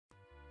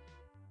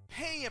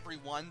Hey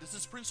everyone, this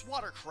is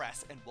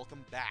PrinceWatercress, and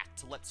welcome back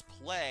to Let's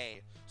Play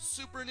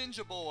Super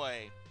Ninja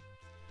Boy.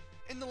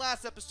 In the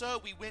last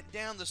episode, we went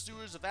down the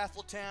sewers of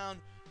Athletown,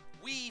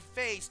 we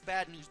faced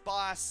Bad News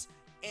Boss,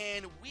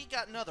 and we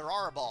got another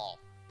R-Ball.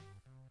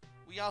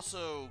 We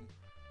also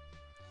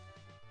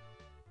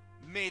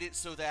made it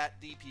so that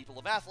the people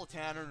of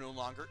Athletown are no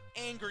longer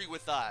angry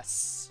with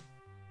us.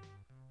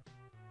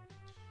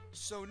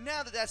 So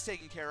now that that's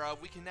taken care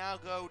of, we can now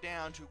go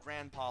down to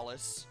Grand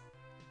Palace,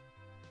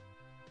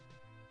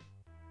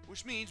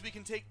 which means we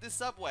can take this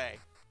subway.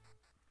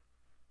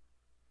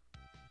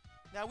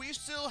 Now we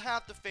still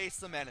have to face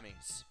some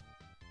enemies.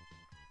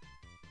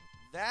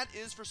 That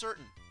is for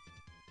certain.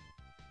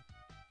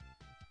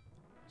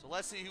 So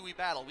let's see who we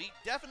battle. We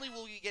definitely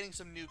will be getting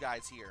some new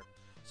guys here,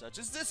 such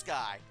as this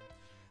guy.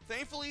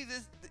 Thankfully,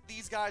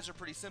 these guys are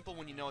pretty simple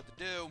when you know what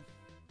to do.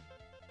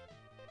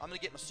 I'm going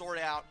to get my sword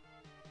out.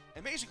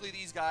 And basically,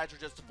 these guys are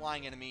just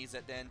flying enemies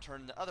that then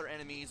turn into other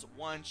enemies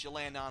once you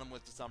land on them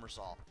with the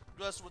somersault.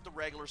 Just with the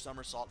regular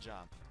somersault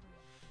jump.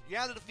 You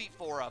have to defeat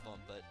 4 of them,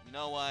 but you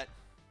know what?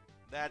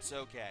 That's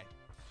okay.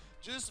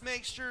 Just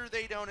make sure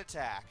they don't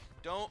attack.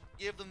 Don't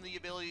give them the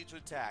ability to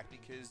attack,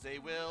 because they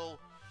will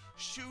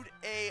shoot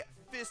a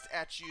fist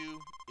at you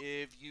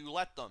if you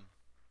let them.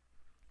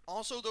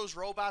 Also, those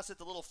robots that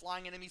the little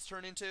flying enemies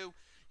turn into,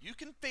 you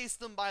can face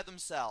them by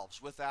themselves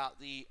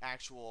without the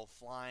actual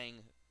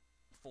flying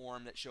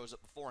form that shows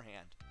up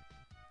beforehand.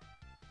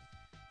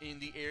 In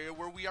the area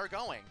where we are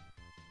going.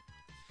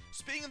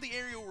 Speaking of the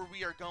area where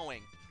we are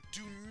going,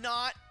 do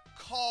not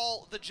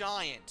call the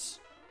giant.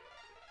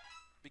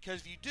 Because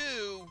if you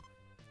do,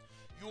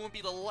 you won't be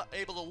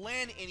able to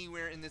land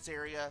anywhere in this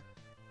area,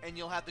 and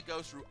you'll have to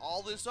go through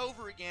all this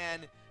over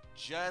again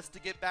just to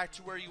get back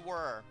to where you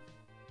were.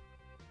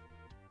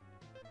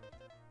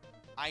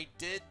 I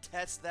did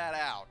test that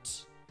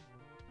out.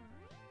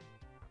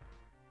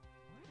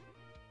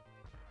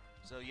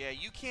 So yeah,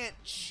 you can't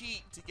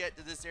cheat to get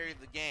to this area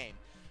of the game.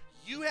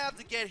 You have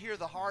to get here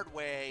the hard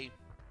way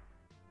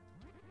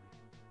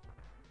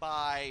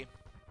by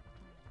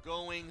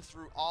going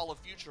through all of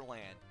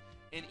Futureland.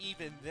 And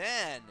even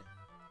then,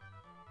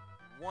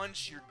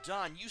 once you're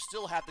done, you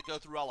still have to go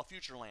through all of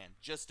Futureland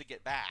just to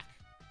get back.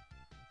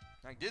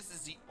 Like, this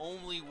is the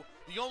only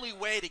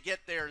way to get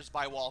there is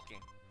by walking.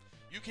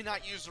 You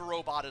cannot use the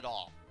robot at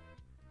all.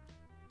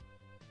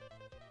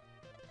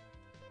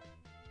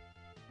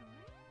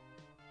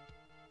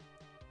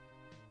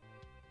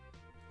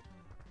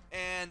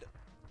 And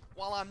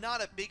while I'm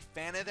not a big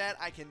fan of that,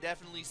 I can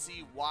definitely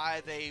see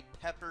why they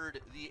peppered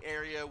the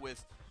area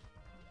with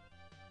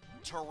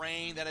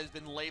terrain that has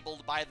been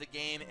labeled by the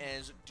game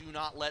as "do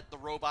not let the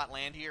robot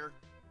land here."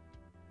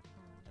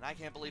 And I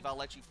can't believe I'll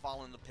let you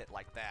fall in the pit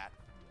like that.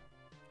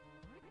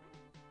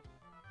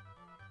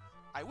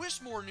 I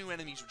wish more new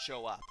enemies would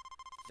show up.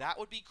 That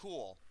would be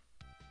cool.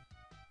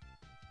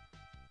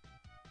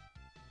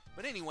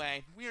 But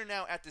anyway, we are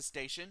now at this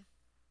station.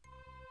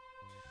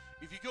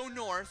 If you go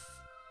north,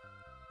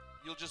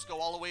 you'll just go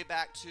all the way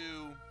back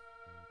to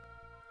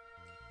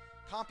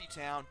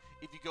Comptown.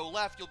 If you go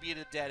left, you'll be at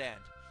a dead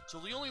end. So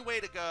the only way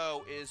to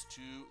go is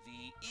to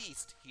the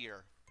east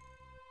here.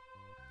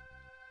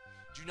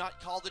 Do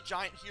not call the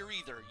giant here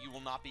either. You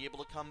will not be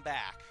able to come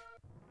back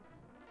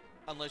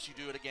unless you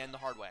do it again the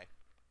hard way.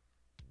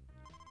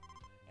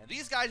 And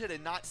these guys I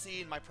did not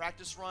see in my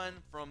practice run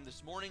from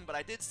this morning, but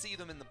I did see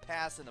them in the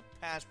past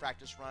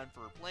practice run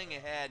for playing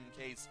ahead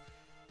in case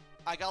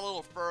I got a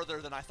little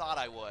further than I thought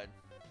I would.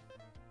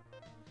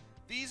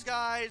 These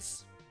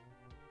guys,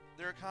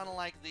 they're kind of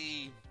like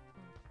the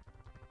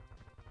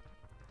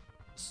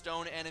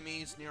stone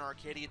enemies near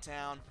Arcadia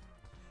Town.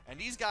 And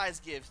these guys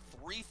give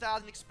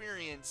 3,000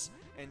 experience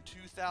and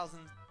 2,000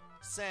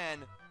 sen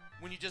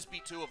when you just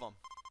beat 2 of them.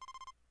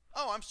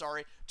 Oh, I'm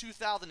sorry.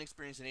 2,000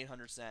 experience and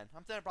 800 sen.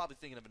 I'm probably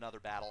thinking of another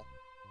battle.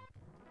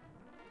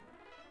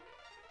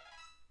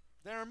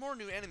 There are more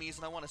new enemies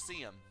and I want to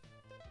see them.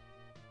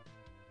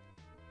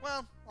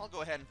 Well, I'll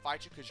go ahead and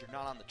fight you because you're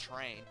not on the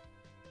train.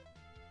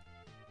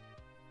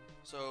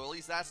 So at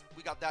least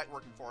we got that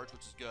working for us,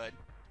 which is good.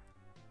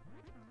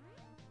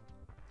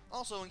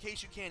 Also, in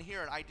case you can't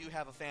hear it, I do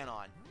have a fan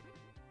on.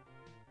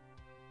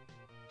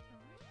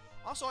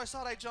 Also, I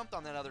thought I jumped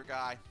on that other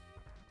guy.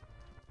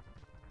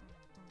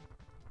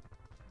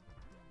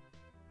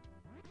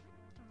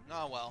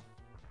 Oh well.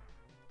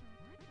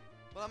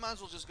 But I might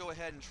as well just go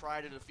ahead and try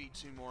to defeat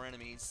 2 more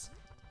enemies.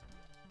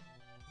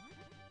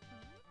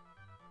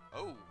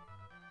 Oh.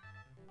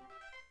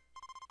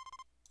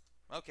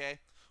 Okay.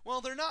 Well,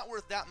 they're not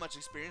worth that much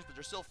experience, but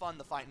they're still fun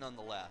to fight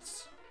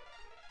nonetheless.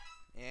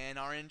 And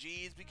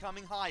RNG is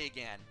becoming high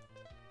again.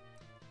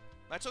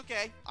 That's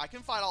okay. I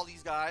can fight all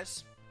these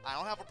guys. I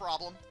don't have a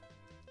problem.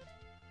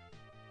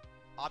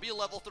 I'll be a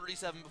level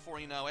 37 before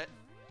you know it.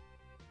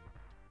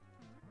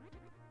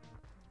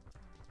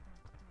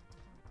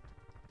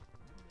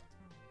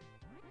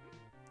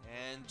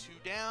 And 2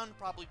 down,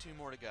 probably 2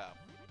 more to go.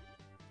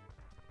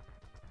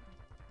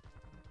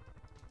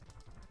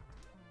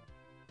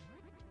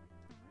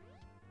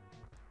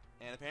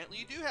 And apparently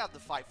you do have to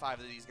fight 5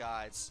 of these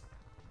guys.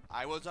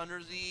 I was under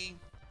the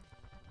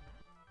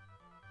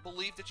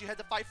belief that you had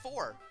to fight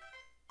 4.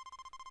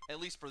 At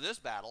least for this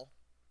battle.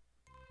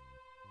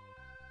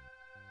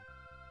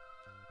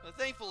 But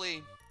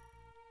thankfully,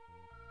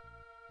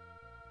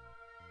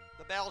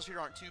 the battles here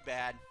aren't too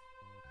bad,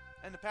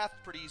 and the path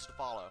is pretty easy to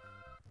follow.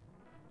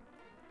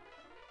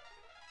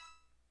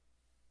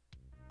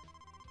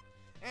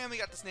 And we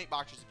got the Snake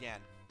Boxers again.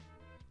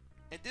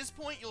 At this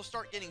point, you'll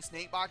start getting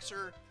Snake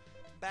Boxer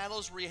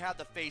battles where you have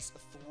to face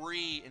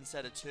 3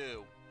 instead of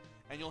 2.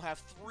 And you'll have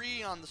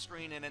 3 on the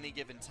screen at any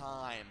given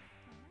time.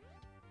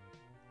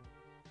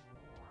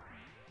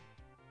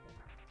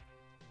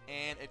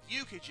 And if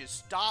you could just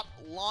stop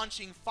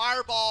launching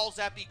fireballs,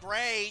 that'd be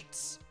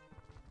great.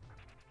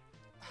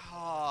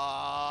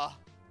 Ah.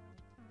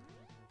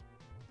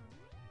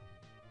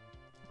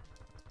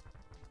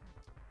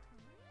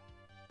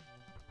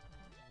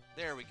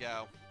 There we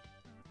go.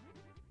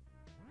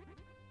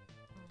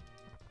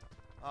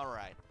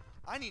 Alright.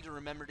 I need to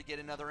remember to get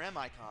another M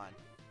icon.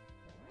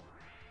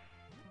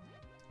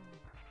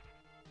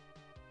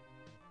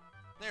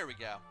 There we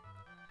go.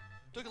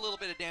 Took a little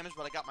bit of damage,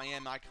 but I got my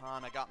M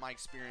icon, I got my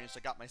experience, I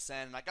got my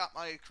Sen, and I got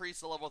my increase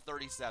to level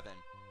 37.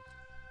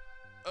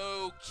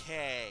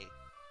 Okay.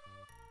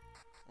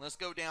 Let's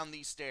go down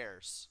these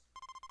stairs.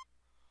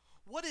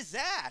 What is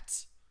that?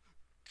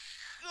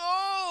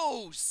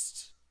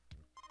 Ghost!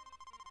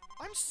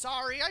 I'm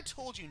sorry, I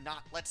told you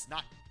not. Let's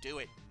not do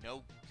it,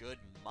 no good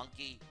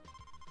monkey.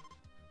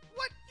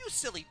 What, you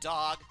silly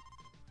dog?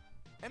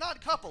 An odd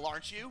couple,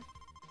 aren't you?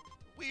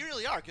 We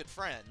really are good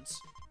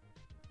friends.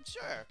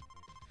 Sure.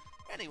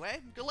 Anyway,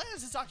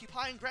 Galez is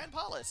occupying Grand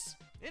Palace.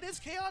 It is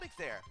chaotic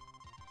there.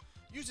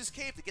 Use this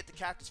cave to get to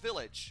Cactus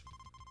Village.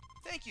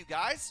 Thank you,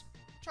 guys.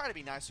 Try to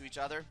be nice to each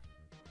other.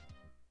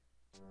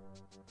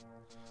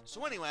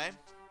 So anyway,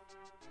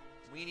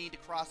 we need to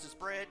cross this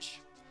bridge,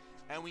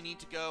 and we need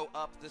to go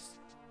up this,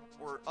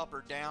 or up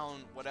or down,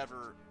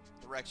 whatever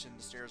direction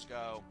the stairs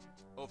go,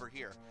 over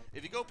here.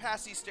 If you go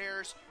past these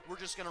stairs, we're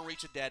just going to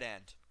reach a dead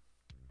end.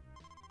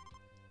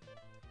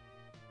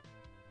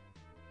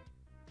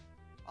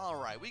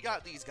 Alright, we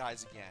got these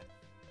guys again.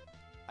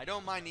 I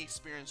don't mind the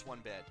experience one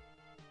bit.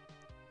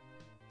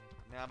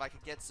 Now, if I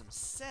could get some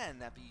Sen,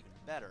 that'd be even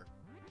better.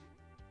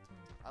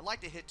 I'd like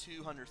to hit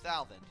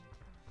 200,000.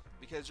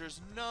 Because there's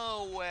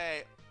no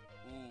way...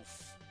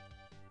 Oof.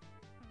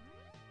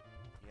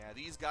 Yeah,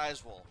 these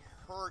guys will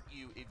hurt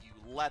you if you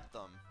let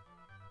them.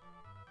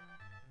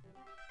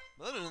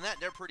 But other than that,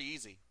 they're pretty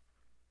easy.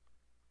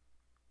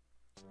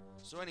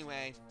 So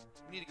anyway,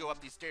 we need to go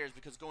up these stairs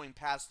because going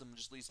past them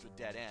just leads to a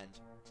dead end.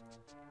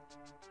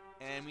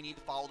 And we need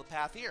to follow the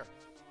path here.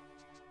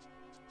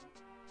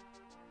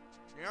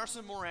 There are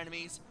some more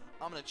enemies.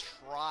 I'm going to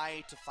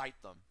try to fight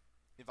them,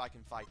 if I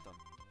can fight them.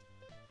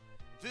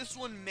 This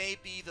one may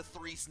be the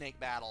 3-snake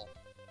battle.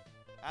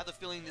 I have the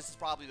feeling this is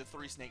probably the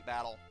 3-snake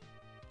battle.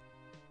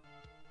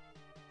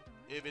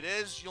 If it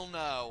is, you'll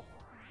know.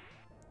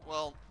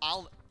 Well,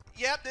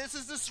 Yep, this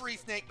is the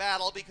 3-snake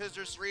battle because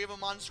there's 3 of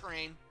them on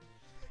screen.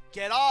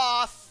 Get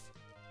off!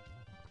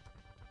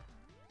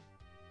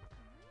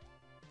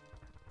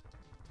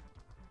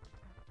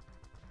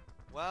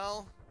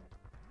 Well,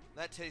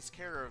 that takes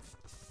care of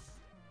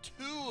 2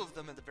 of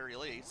them at the very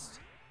least.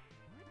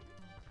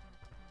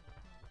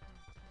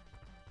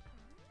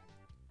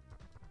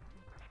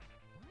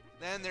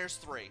 Then there's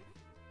 3.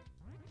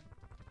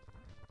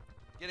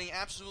 Getting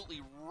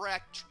absolutely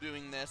wrecked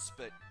doing this,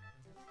 but...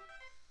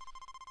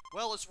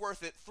 well, it's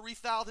worth it.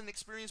 3,000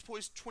 experience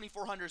points,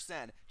 2,400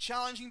 Sen.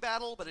 Challenging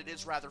battle, but it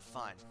is rather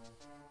fun.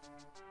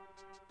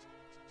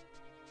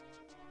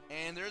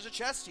 And there's a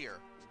chest here.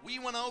 We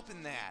want to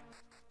open that.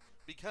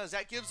 Because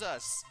that gives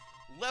us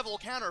level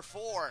counter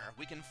 4.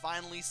 We can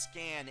finally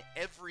scan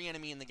every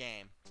enemy in the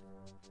game.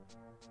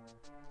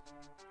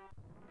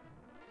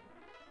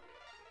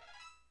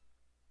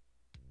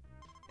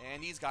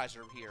 And these guys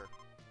are here.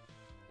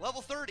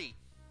 Level 30.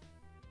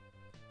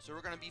 So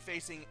we're going to be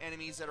facing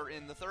enemies that are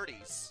in the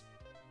 30s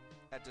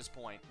at this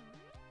point.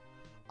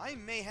 I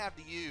may have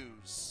to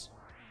use...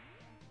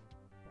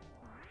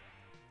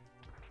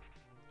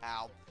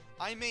 Ow.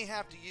 I may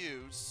have to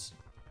use...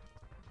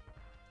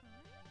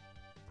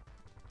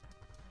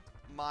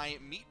 my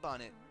meat bun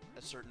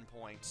at certain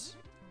points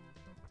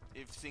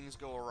if things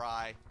go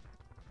awry.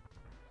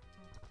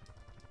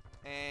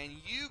 And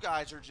you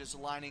guys are just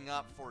lining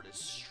up for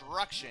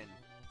destruction.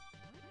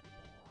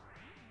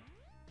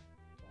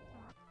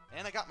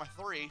 And I got my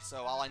 3,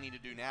 so all I need to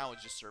do now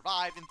is just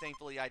survive, and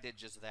thankfully I did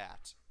just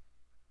that.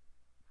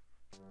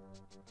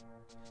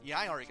 Yeah,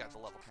 I already got the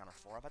level counter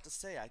 4. I'm about to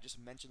say, I just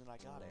mentioned that I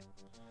got it.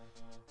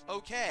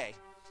 Okay.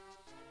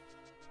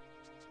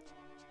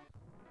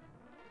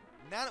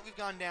 Now that we've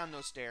gone down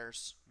those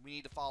stairs, we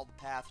need to follow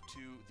the path to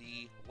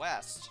the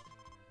west.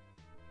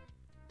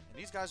 And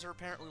these guys are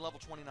apparently level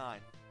 29.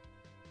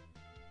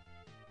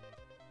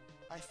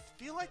 I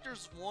feel like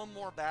there's one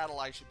more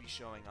battle I should be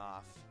showing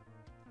off.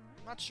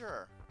 I'm not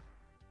sure.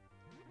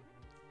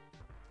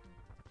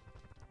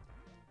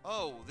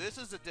 Oh, this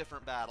is a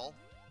different battle.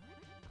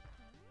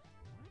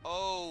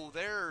 Oh,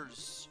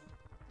 there's...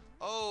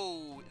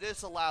 Oh,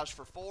 this allows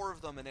for 4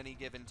 of them at any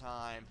given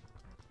time.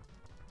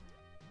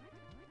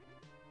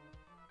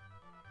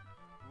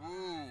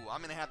 Ooh,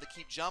 I'm gonna have to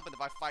keep jumping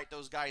if I fight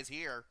those guys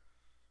here.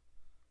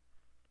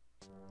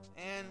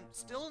 And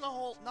still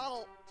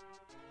not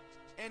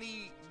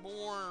any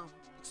more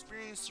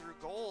experience or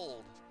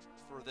gold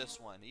for this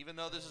one, even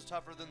though this is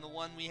tougher than the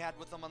one we had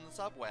with them on the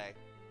subway.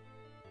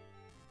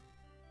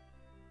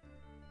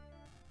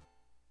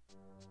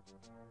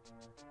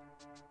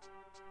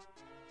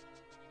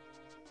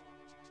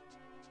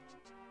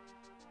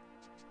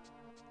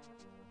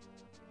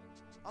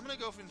 I'm gonna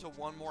go into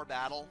one more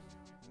battle,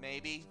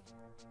 maybe.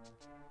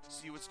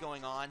 See what's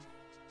going on.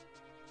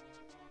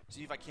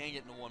 See if I can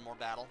get into one more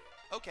battle.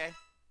 Okay.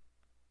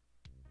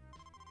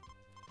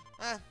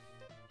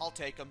 I'll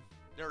take them.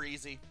 They're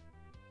easy.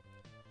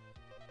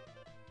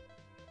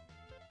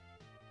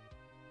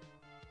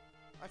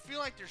 I feel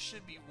like there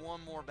should be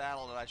one more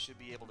battle that I should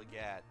be able to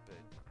get, but...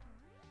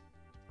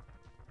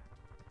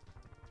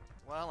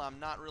 Well, I'm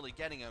not really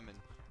getting them, and...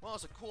 Well,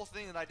 it's a cool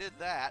thing that I did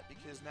that,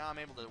 because now I'm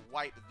able to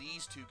wipe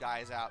these 2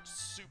 guys out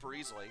super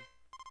easily,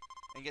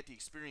 and get the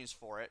experience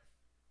for it.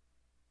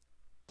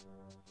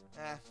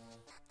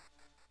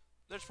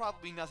 There's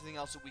probably nothing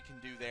else that we can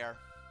do there.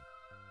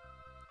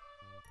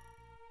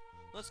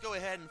 Let's go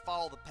ahead and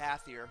follow the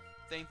path here.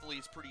 Thankfully,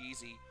 it's pretty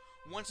easy.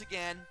 Once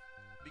again,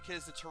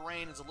 because the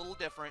terrain is a little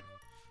different,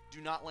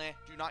 do not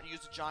use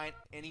the giant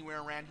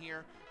anywhere around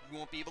here. You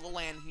won't be able to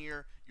land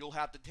here. You'll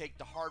have to take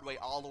the hard way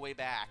all the way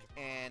back.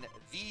 And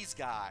these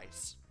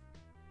guys,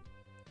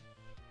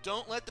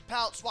 don't let the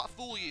pallet swap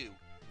fool you.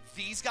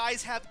 These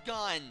guys have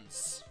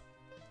guns.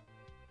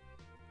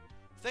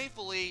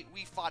 Thankfully,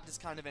 we fought this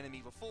kind of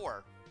enemy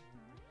before.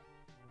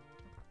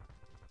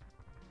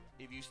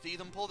 If you see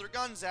them pull their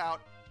guns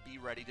out, be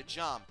ready to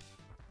jump.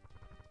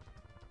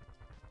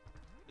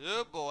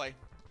 Oh boy.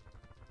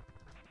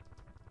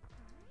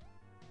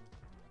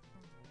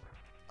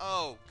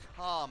 Oh,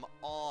 come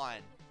on.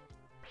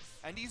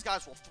 And these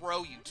guys will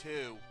throw you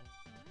too.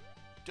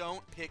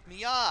 Don't pick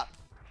me up.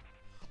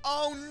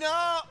 Oh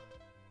no!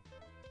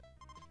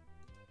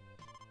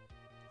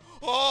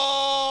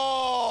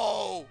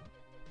 Oh!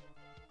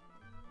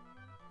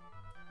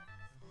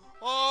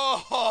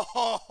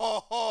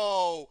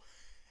 Oh!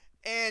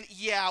 And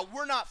yeah,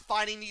 we're not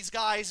fighting these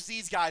guys.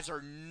 These guys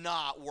are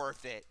not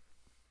worth it.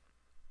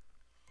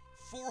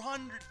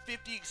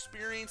 450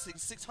 experience and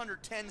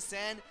 610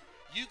 sand.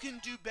 You can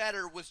do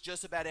better with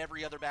just about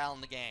every other battle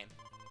in the game.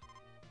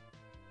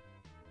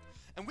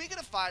 And we're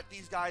gonna fight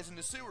these guys in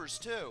the sewers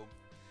too.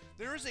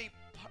 There is a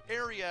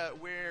area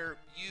where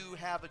you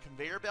have a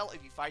conveyor belt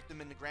if you fight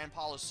them in the Grand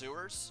Palace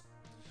sewers.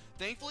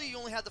 Thankfully, you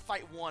only have to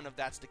fight one if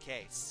that's the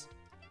case.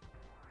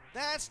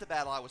 That's the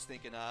battle I was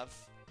thinking of.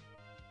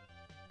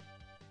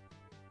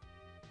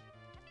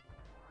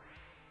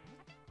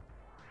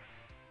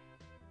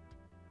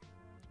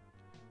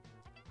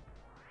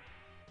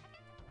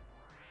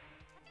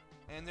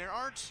 And there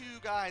are 2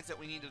 guys that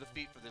we need to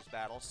defeat for this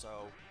battle,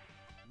 so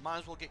might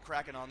as well get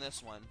cracking on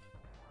this one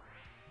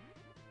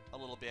a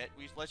little bit.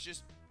 Let's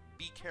just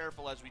be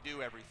careful as we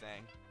do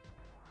everything.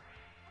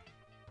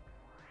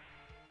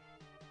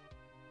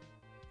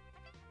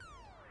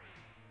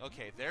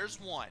 Okay,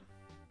 there's one.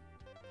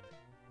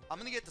 I'm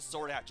gonna get the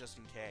sword out just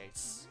in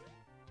case.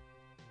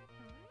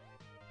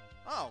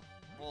 Oh,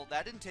 well,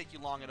 that didn't take you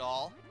long at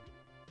all.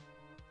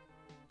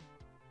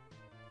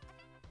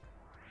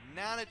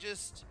 Now to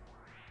just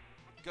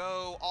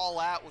go all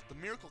out with the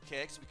miracle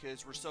kicks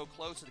because we're so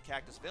close to the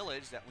Cactus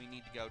Village that we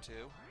need to go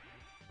to.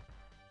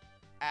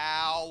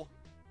 Ow!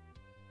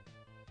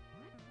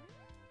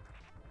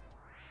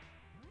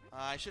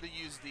 I should have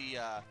used the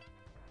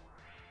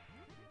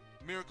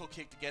miracle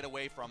kick to get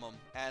away from him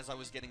as I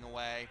was getting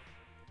away.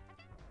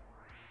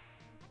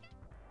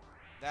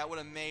 That would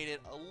have made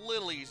it a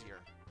little easier,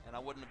 and I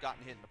wouldn't have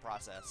gotten hit in the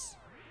process.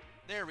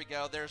 There we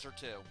go, there's her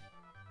 2.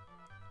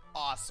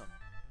 Awesome.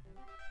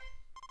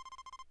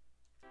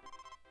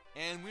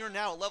 And we are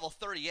now at level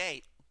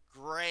 38.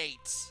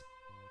 Great.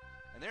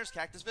 And there's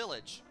Cactus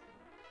Village.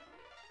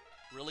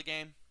 Really,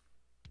 game?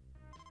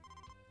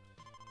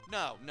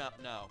 No, no,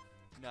 no,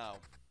 no.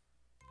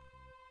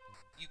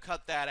 You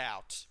cut that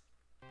out.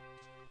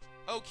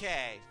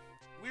 Okay.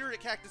 We're at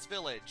Cactus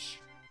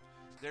Village.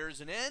 There's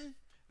an inn,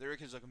 there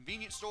is a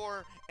convenience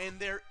store, and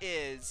there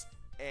is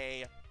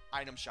a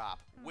item shop,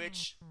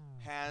 which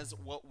has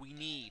what we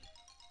need.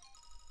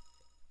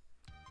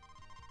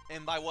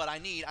 And by what I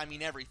need, I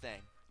mean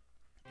everything.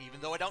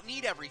 Even though I don't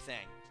need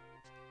everything.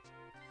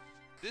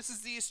 This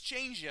is the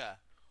Exchangia.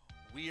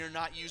 We are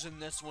not using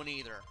this one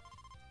either.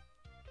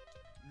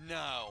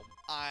 No,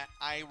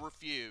 I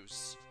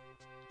refuse.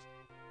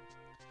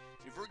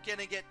 If we're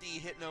gonna get the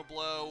Hit No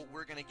Blow,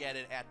 we're gonna get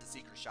it at the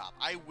Secret Shop.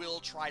 I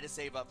will try to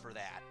save up for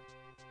that.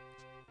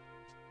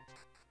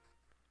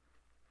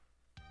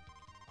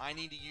 I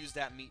need to use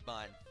that meat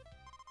bun.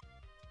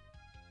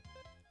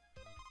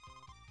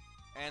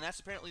 And that's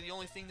apparently the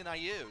only thing that I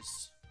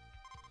use.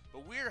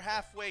 But we're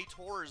halfway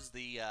towards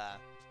the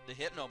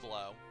Hypno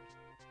Blow.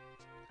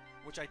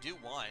 which I do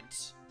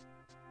want.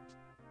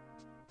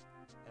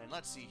 And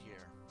let's see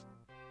here.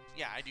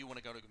 Yeah, I do want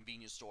to go to a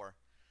convenience store.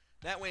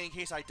 That way, in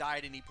case I die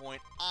at any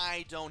point,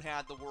 I don't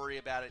have to worry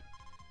about it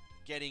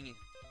getting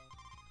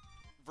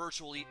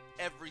virtually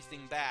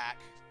everything back.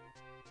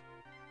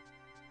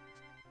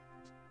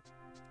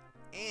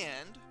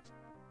 And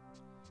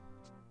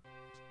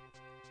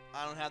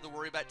I don't have to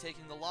worry about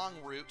taking the long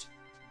route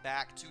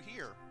back to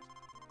here.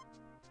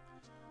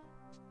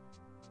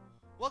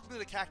 Welcome to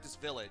the Cactus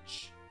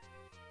Village.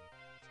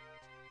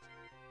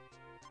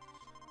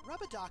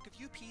 Rubadoc of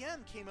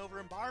UPM came over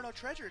and borrowed our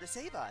treasure to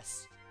save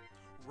us.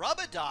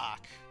 Rubadoc!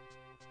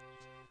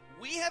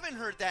 We haven't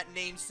heard that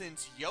name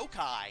since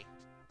Yokai,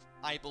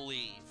 I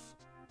believe.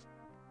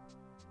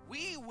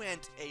 We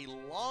went a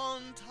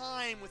long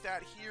time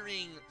without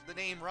hearing the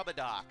name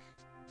Rubadoc.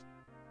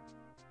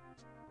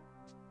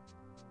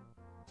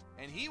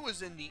 And he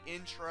was in the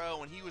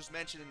intro, and he was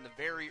mentioned in the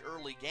very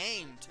early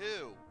game,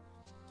 too.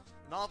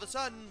 And all of a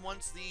sudden,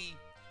 once the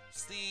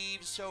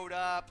thieves showed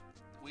up,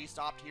 we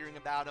stopped hearing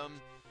about him.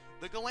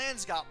 The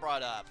Galans got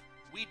brought up.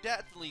 We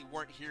definitely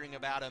weren't hearing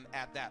about him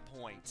at that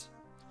point.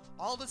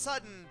 All of a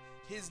sudden,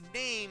 his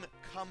name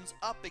comes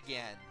up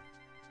again.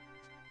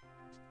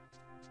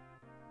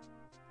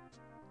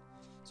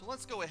 So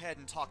let's go ahead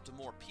and talk to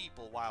more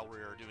people while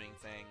we're doing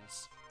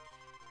things.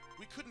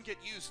 We couldn't get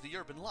used to the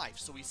urban life,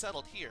 so we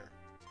settled here.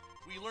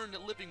 We learned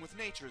that living with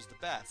nature is the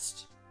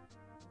best.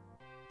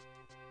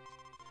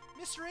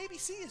 Mr.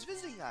 ABC is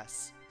visiting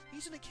us.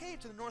 He's in a cave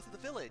to the north of the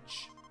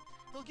village.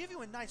 He'll give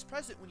you a nice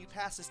present when you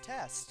pass his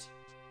test.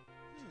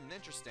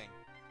 Interesting.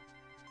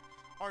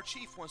 Our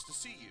chief wants to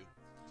see you.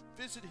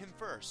 Visit him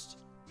first.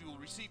 We will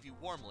receive you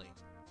warmly.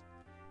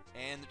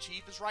 And the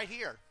chief is right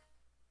here.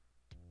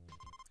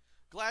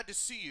 Glad to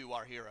see you,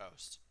 our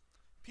heroes.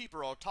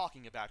 People are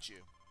talking about you.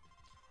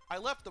 I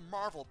left the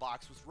Marvel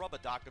box with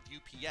Rubadoc of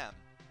UPM.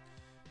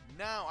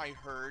 Now I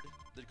heard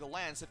the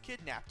Galans have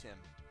kidnapped him.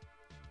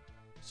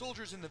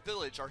 Soldiers in the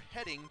village are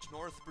heading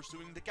north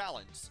pursuing the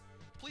Galans.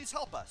 Please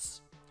help us.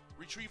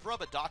 Retrieve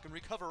Rubadoc and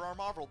recover our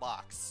Marvel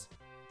box.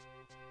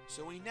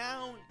 So we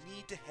now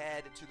need to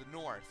head to the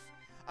north.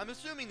 I'm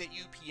assuming that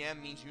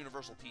UPM means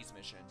Universal Peace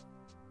Mission,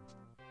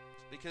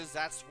 because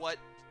that's what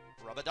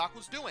Rubadoc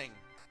was doing.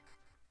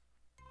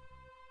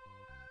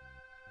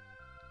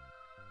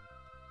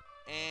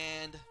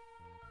 And,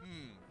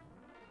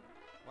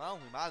 well,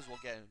 we might as well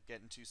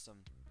get into some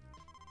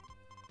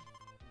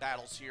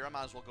battles here. I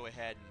might as well go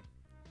ahead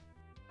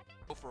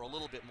and go for a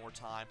little bit more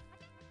time.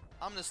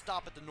 I'm going to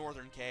stop at the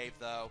northern cave,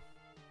 though,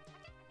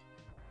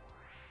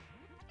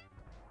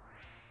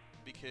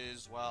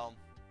 because, well,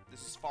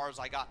 this is as far as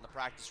I got in the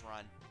practice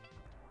run.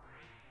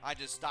 I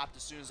just stopped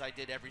as soon as I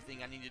did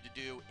everything I needed to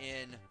do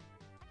in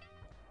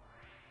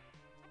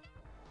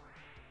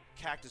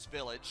Cactus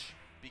Village,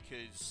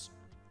 because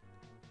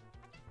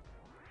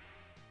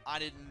I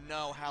didn't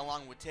know how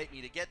long it would take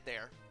me to get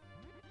there.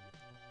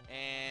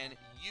 And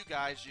you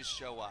guys just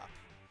show up.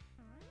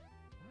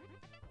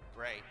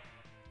 Great.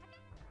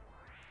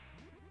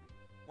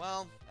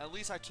 Well, at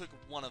least I took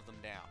one of them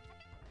down.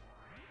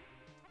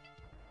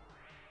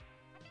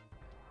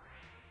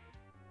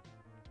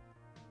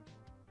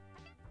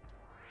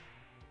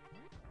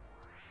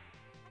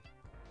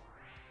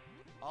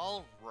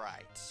 All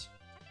right.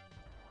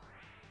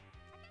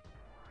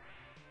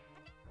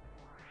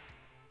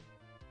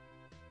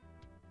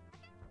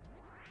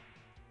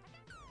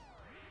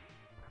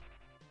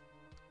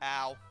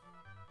 Ow.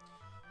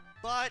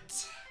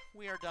 But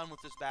we are done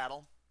with this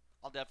battle.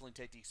 I'll definitely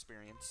take the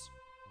experience.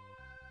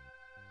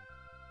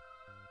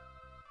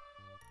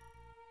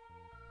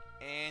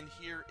 And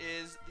here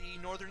is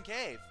the northern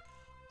cave.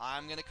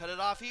 I'm going to cut it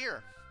off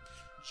here.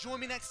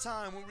 Join me next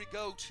time when we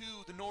go to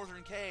the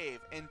northern cave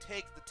and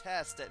take the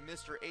test that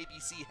Mr.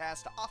 ABC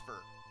has to offer.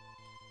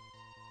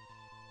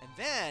 And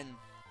then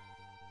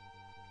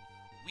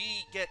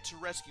we get to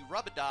rescue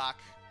Rubadoc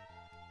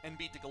and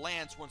beat the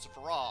Galans once and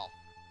for all.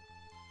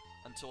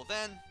 Until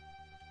then,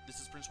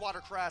 this is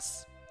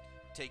PrinceWatercress.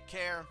 Take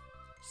care,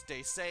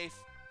 stay safe,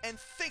 and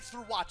thanks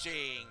for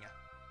watching!